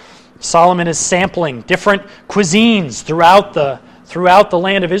 and Solomon is sampling different cuisines throughout the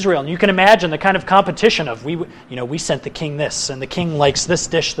land of Israel. And you can imagine the kind of competition of, we sent the king this, and the king likes this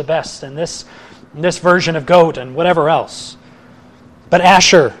dish the best, and this version of goat, and whatever else. But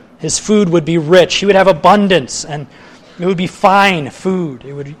Asher, his food would be rich. He would have abundance, and It would be fine food.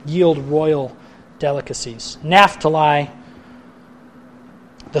 It would yield royal delicacies. Naphtali,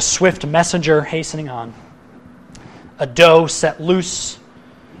 the swift messenger hastening on. A doe set loose,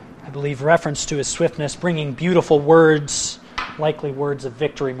 I believe reference to his swiftness, bringing beautiful words, likely words of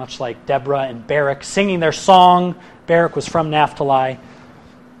victory, much like Deborah and Barak, singing their song. Barak was from Naphtali,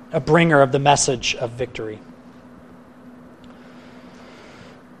 a bringer of the message of victory.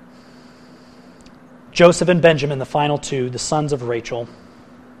 Joseph and Benjamin, the final two, the sons of Rachel.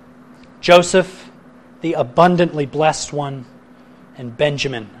 Joseph, the abundantly blessed one, and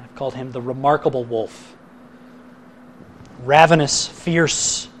Benjamin, I've called him the remarkable wolf. Ravenous,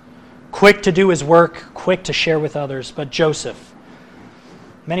 fierce, quick to do his work, quick to share with others. But Joseph,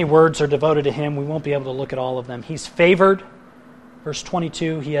 many words are devoted to him. We won't be able to look at all of them. He's favored. Verse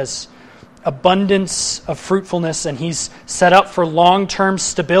 22, he has abundance of fruitfulness, and he's set up for long-term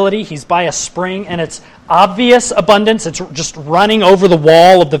stability. He's by a spring, and it's obvious abundance. It's just running over the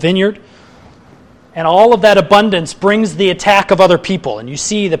wall of the vineyard. And all of that abundance brings the attack of other people. And you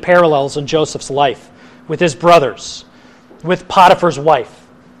see the parallels in Joseph's life with his brothers, with Potiphar's wife,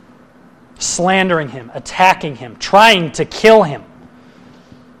 slandering him, attacking him, trying to kill him.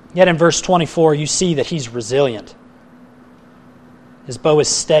 Yet in verse 24, you see that he's resilient. His bow is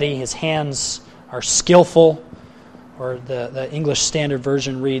steady, his hands are skillful, or the English Standard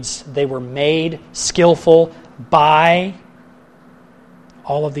Version reads, they were made skillful by.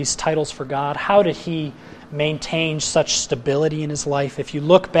 All of these titles for God. How did he maintain such stability in his life? If you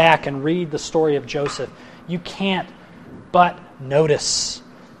look back and read the story of Joseph, you can't but notice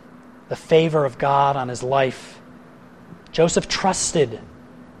the favor of God on his life. Joseph trusted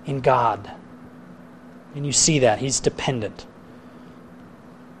in God. And you see that. He's dependent.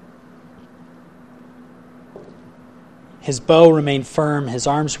 His bow remained firm. His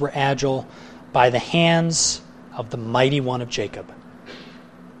arms were agile by the hands of the mighty one of Jacob.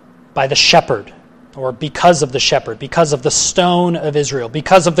 By the shepherd, or because of the shepherd, because of the stone of Israel,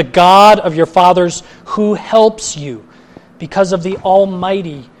 because of the God of your fathers who helps you, because of the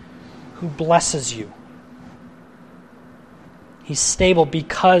Almighty who blesses you. He's stable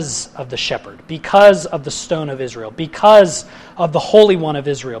because of the shepherd, because of the stone of Israel, because of the Holy One of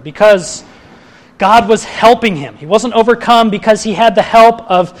Israel, because God was helping him. He wasn't overcome because he had the help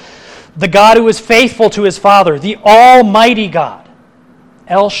of the God who was faithful to his father, the Almighty God.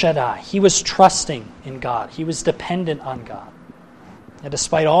 El Shaddai. He was trusting in God. He was dependent on God. And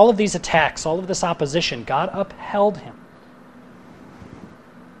despite all of these attacks, all of this opposition, God upheld him.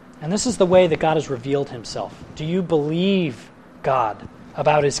 And this is the way that God has revealed himself. Do you believe God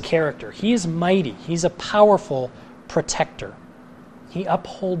about his character? He is mighty. He's a powerful protector. He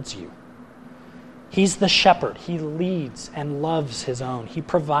upholds you. He's the shepherd. He leads and loves his own. He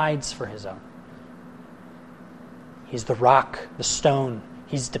provides for his own. He's the rock, the stone.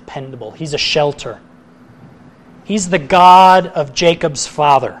 He's dependable. He's a shelter. He's the God of Jacob's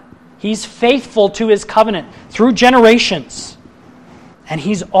father. He's faithful to his covenant through generations. And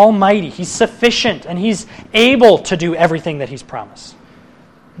he's almighty. He's sufficient. And he's able to do everything that he's promised.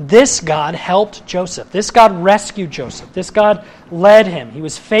 This God helped Joseph. This God rescued Joseph. This God led him. He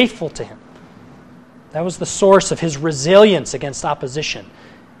was faithful to him. That was the source of his resilience against opposition.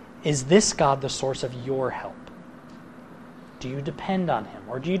 Is this God the source of your help? Do you depend on him?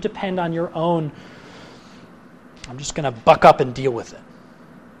 Or do you depend on your own, I'm just going to buck up and deal with it?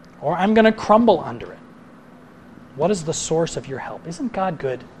 Or I'm going to crumble under it? What is the source of your help? Isn't God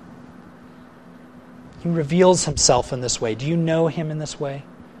good? He reveals himself in this way. Do you know him in this way?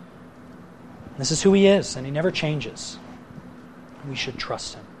 This is who he is, and he never changes. We should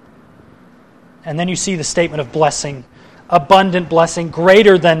trust him. And then you see the statement of blessing, abundant blessing,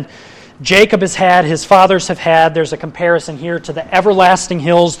 greater than Jacob has had, his fathers have had. There's a comparison here to the everlasting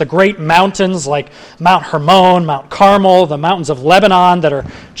hills, the great mountains like Mount Hermon, Mount Carmel, the mountains of Lebanon that are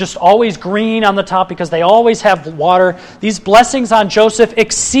just always green on the top because they always have water. These blessings on Joseph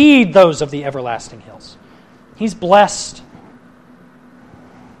exceed those of the everlasting hills. He's blessed.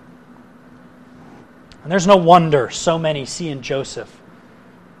 And there's no wonder so many see in Joseph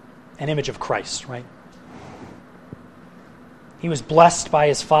an image of Christ, right? He was blessed by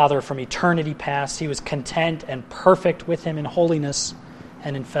his Father from eternity past. He was content and perfect with him in holiness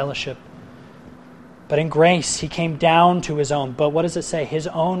and in fellowship. But in grace, he came down to his own. But what does it say? His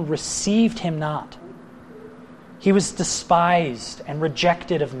own received him not. He was despised and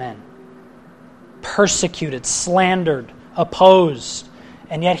rejected of men, persecuted, slandered, opposed.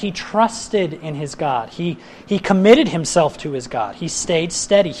 And yet he trusted in his God. He committed himself to his God. He stayed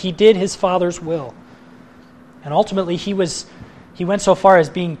steady. He did his Father's will. And ultimately he went so far as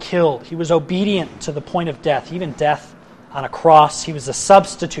being killed. He was obedient to the point of death, even death on a cross. He was a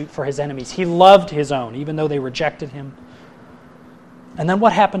substitute for his enemies. He loved his own, even though they rejected him. And then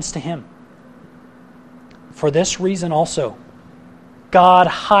what happens to him? For this reason also, God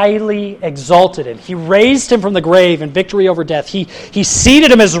highly exalted him. He raised him from the grave in victory over death. He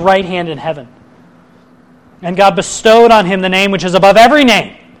seated him at his right hand in heaven. And God bestowed on him the name which is above every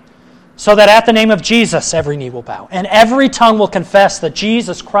name, so that at the name of Jesus every knee will bow, and every tongue will confess that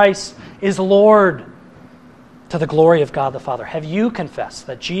Jesus Christ is Lord, to the glory of God the Father. Have you confessed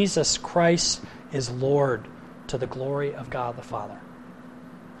that Jesus Christ is Lord, to the glory of God the Father?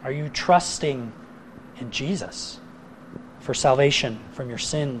 Are you trusting in Jesus for salvation from your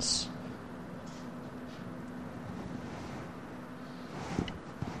sins?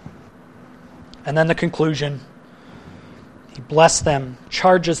 And then the conclusion. He blessed them,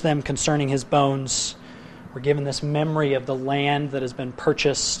 charges them concerning his bones. We're given this memory of the land that has been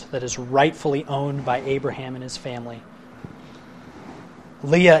purchased, that is rightfully owned by Abraham and his family.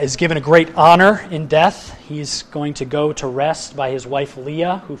 Leah is given a great honor in death. He's going to go to rest by his wife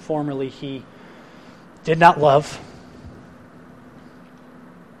Leah, who formerly he did not love.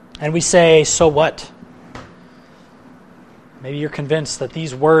 And we say, so what? Maybe you're convinced that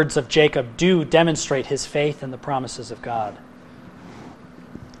these words of Jacob do demonstrate his faith in the promises of God.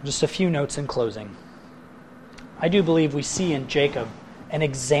 Just a few notes in closing. I do believe we see in Jacob an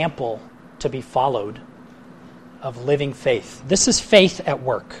example to be followed of living faith. This is faith at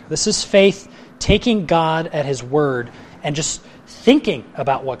work. This is faith taking God at his word and just thinking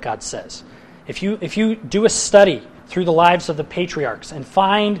about what God says. If you do a study through the lives of the patriarchs and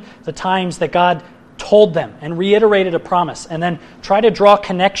find the times that God told them and reiterated a promise, and then try to draw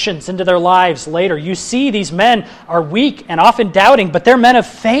connections into their lives later, you see these men are weak and often doubting, but they're men of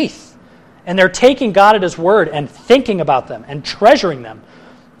faith. And they're taking God at his word and thinking about them and treasuring them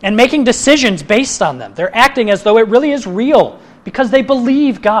and making decisions based on them. They're acting as though it really is real because they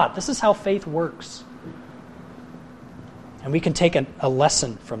believe God. This is how faith works. And we can take a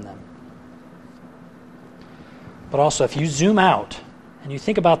lesson from them. But also, if you zoom out and you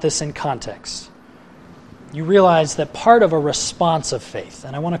think about this in context, you realize that part of a response of faith,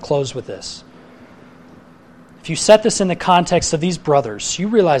 and I want to close with this. If you set this in the context of these brothers, you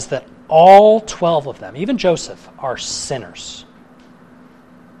realize that all 12 of them, even Joseph, are sinners.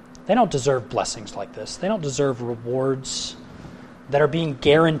 They don't deserve blessings like this. They don't deserve rewards that are being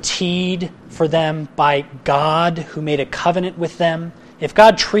guaranteed for them by God who made a covenant with them. If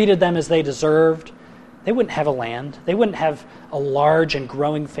God treated them as they deserved, they wouldn't have a land. They wouldn't have a large and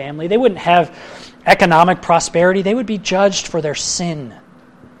growing family. They wouldn't have economic prosperity. They would be judged for their sin.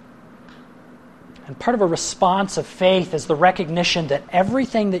 And part of a response of faith is the recognition that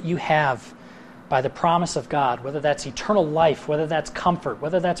everything that you have by the promise of God, whether that's eternal life, whether that's comfort,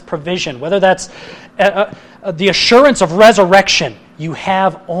 whether that's provision, whether that's the assurance of resurrection, you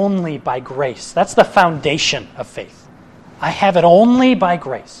have only by grace. That's the foundation of faith. I have it only by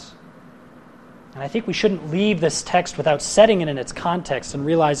grace. And I think we shouldn't leave this text without setting it in its context and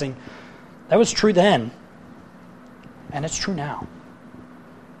realizing that was true then, and it's true now.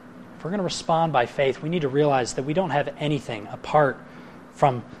 If we're going to respond by faith, we need to realize that we don't have anything apart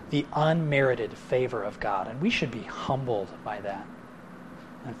from the unmerited favor of God. And we should be humbled by that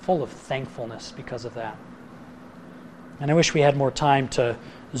and full of thankfulness because of that. And I wish we had more time to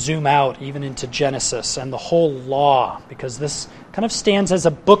zoom out even into Genesis and the whole law, because this kind of stands as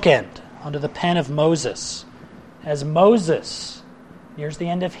a bookend under the pen of Moses. As Moses nears the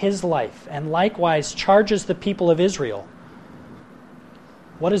end of his life and likewise charges the people of Israel,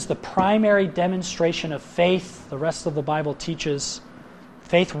 what is the primary demonstration of faith? The rest of the Bible teaches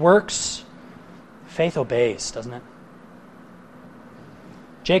faith works, faith obeys, doesn't it?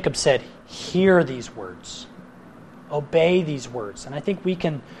 Jacob said, hear these words, obey these words. And I think we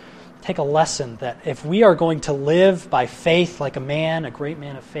can take a lesson that if we are going to live by faith like a man, a great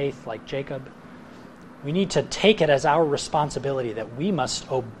man of faith like Jacob, we need to take it as our responsibility that we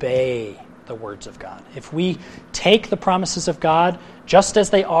must obey the words of God. If we take the promises of God just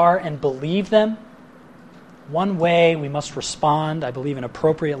as they are and believe them, one way we must respond, I believe an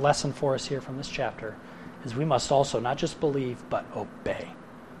appropriate lesson for us here from this chapter, is we must also not just believe, but obey.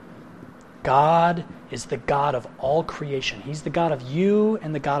 God is the God of all creation. He's the God of you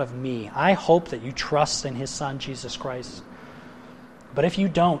and the God of me. I hope that you trust in his Son, Jesus Christ. But if you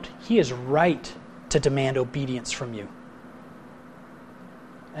don't, he is right to demand obedience from you.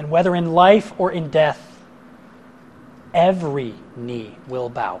 And whether in life or in death, every knee will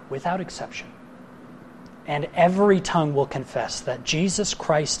bow, without exception. And every tongue will confess that Jesus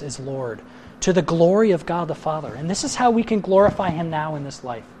Christ is Lord, to the glory of God the Father. And this is how we can glorify him now in this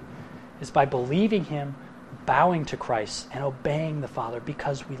life, is by believing him, bowing to Christ and obeying the Father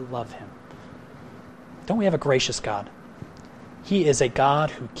because we love him. Don't we have a gracious God? He is a God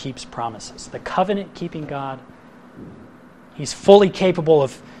who keeps promises. The covenant-keeping God. He's fully capable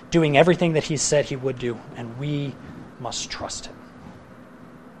of doing everything that he said he would do, and we must trust him.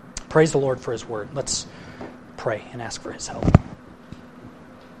 Praise the Lord for his word. Let's pray and ask for his help.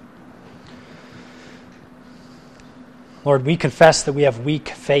 Lord, we confess that we have weak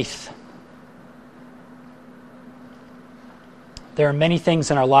faith. There are many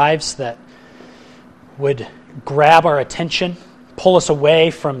things in our lives that would grab our attention, pull us away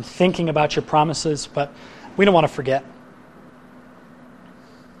from thinking about your promises, but we don't want to forget.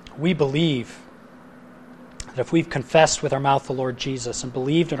 We believe that if we've confessed with our mouth the Lord Jesus and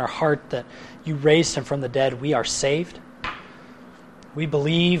believed in our heart that you raised him from the dead, we are saved. We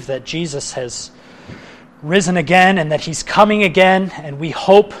believe that Jesus has risen again and that he's coming again, and we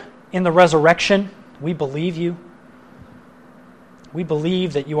hope in the resurrection. We believe you. We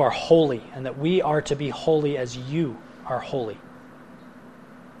believe that you are holy and that we are to be holy as you are holy.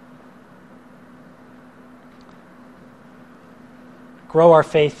 Grow our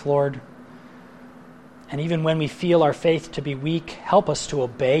faith, Lord. And even when we feel our faith to be weak, help us to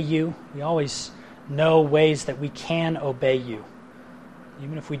obey you. We always know ways that we can obey you,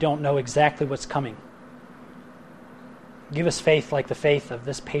 even if we don't know exactly what's coming. Give us faith like the faith of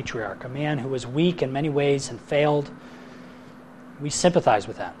this patriarch, a man who was weak in many ways and failed. We sympathize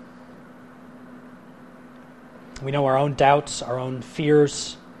with that. We know our own doubts, our own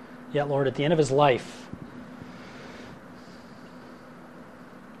fears. Yet, Lord, at the end of his life,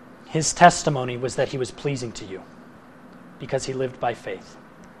 his testimony was that he was pleasing to you because he lived by faith.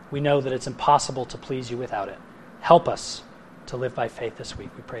 We know that it's impossible to please you without it. Help us to live by faith this week.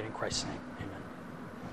 We pray it in Christ's name.